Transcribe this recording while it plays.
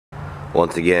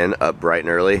Once again, up bright and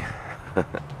early.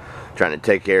 Trying to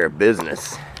take care of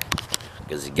business.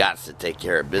 Because you got to take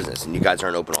care of business. And you guys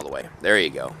aren't open all the way. There you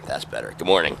go. That's better. Good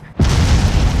morning.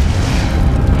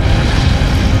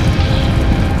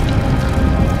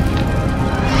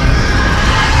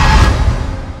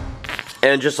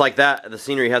 And just like that, the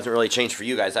scenery hasn't really changed for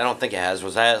you guys. I don't think it has.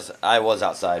 I was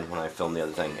outside when I filmed the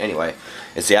other thing. Anyway,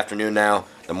 it's the afternoon now.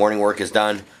 The morning work is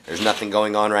done. There's nothing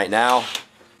going on right now.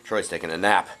 Troy's taking a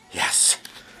nap. Yes.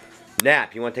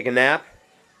 Nap. You want to take a nap?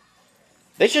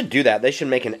 They should do that. They should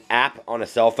make an app on a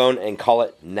cell phone and call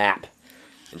it Nap.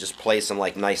 And just play some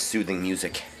like nice soothing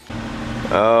music.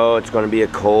 Oh, it's going to be a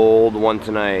cold one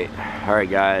tonight.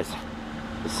 Alright guys.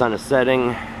 The sun is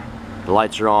setting. The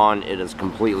lights are on. It is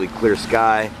completely clear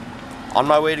sky. On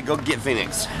my way to go get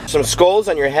Phoenix. Some skulls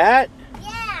on your hat?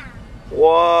 Yeah.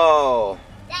 Whoa.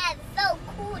 That's so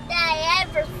cool that I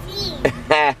ever seen.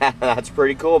 That's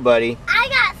pretty cool, buddy. I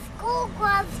got school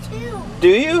gloves too. Do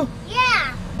you?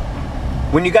 Yeah.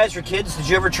 When you guys were kids, did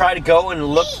you ever try to go and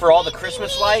look for all the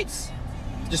Christmas lights?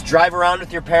 Just drive around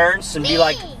with your parents and be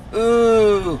like,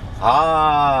 ooh,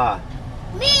 ah.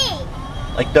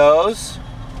 Me. Like those?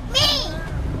 Me.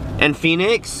 And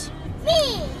Phoenix?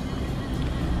 Me.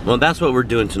 Well, that's what we're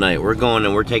doing tonight. We're going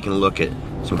and we're taking a look at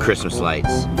some Christmas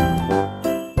lights.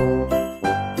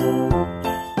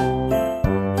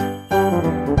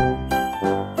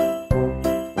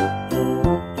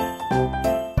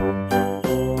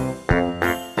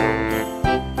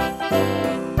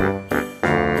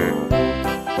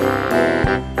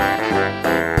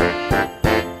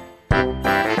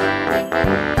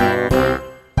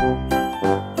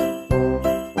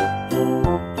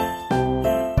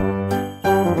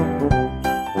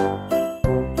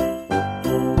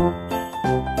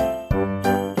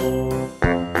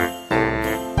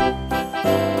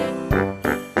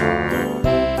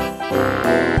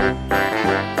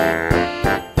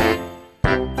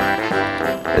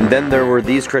 And then there were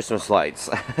these Christmas lights.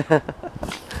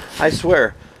 I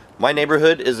swear, my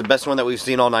neighborhood is the best one that we've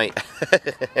seen all night.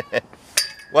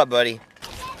 What, buddy?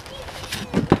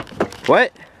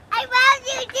 What? I love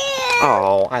you too.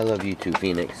 Oh, I love you too,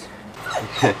 Phoenix.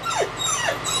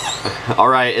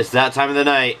 Alright, it's that time of the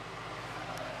night.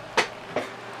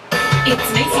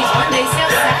 It's Macy's One Day Sale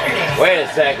Saturday. Wait a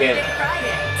second.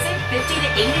 Friday. Save 50 to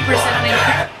 80% on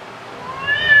incredible.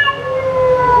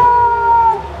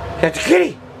 That's a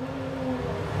kitty.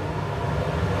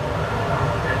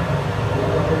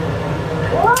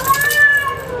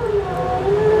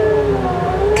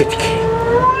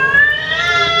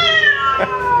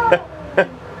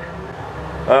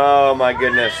 Oh my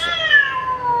goodness.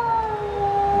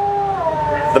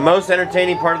 The most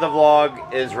entertaining part of the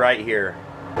vlog is right here.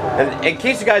 And in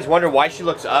case you guys wonder why she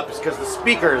looks up, it's because the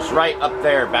speaker is right up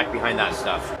there, back behind that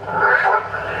stuff.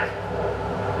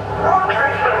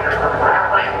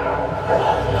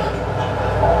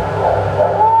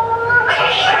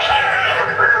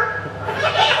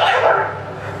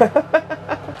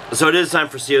 So it is time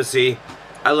for COC.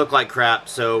 I look like crap,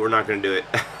 so we're not gonna do it.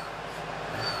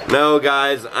 No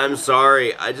guys, I'm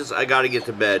sorry. I gotta get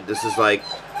to bed. This is like,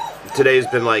 today's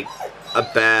been like a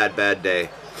bad day.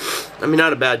 I mean,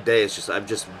 not a bad day, it's just I've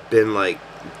just been like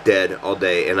dead all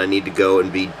day, and I need to go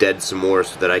and be dead some more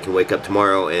so that I can wake up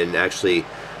tomorrow and actually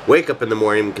wake up in the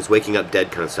morning, because waking up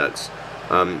dead kind of sucks.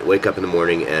 Wake up in the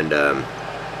morning and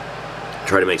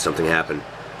try to make something happen.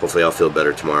 Hopefully I'll feel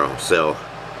better tomorrow. So,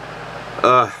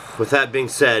 with that being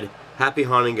said, happy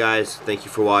haunting guys. Thank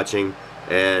you for watching,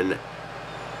 and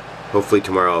hopefully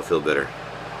tomorrow I'll feel better.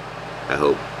 I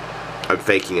hope. I'm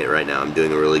faking it right now. I'm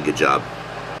doing a really good job.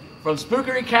 From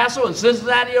Spookery Castle in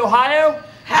Cincinnati, Ohio,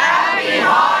 happy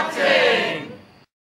haunting!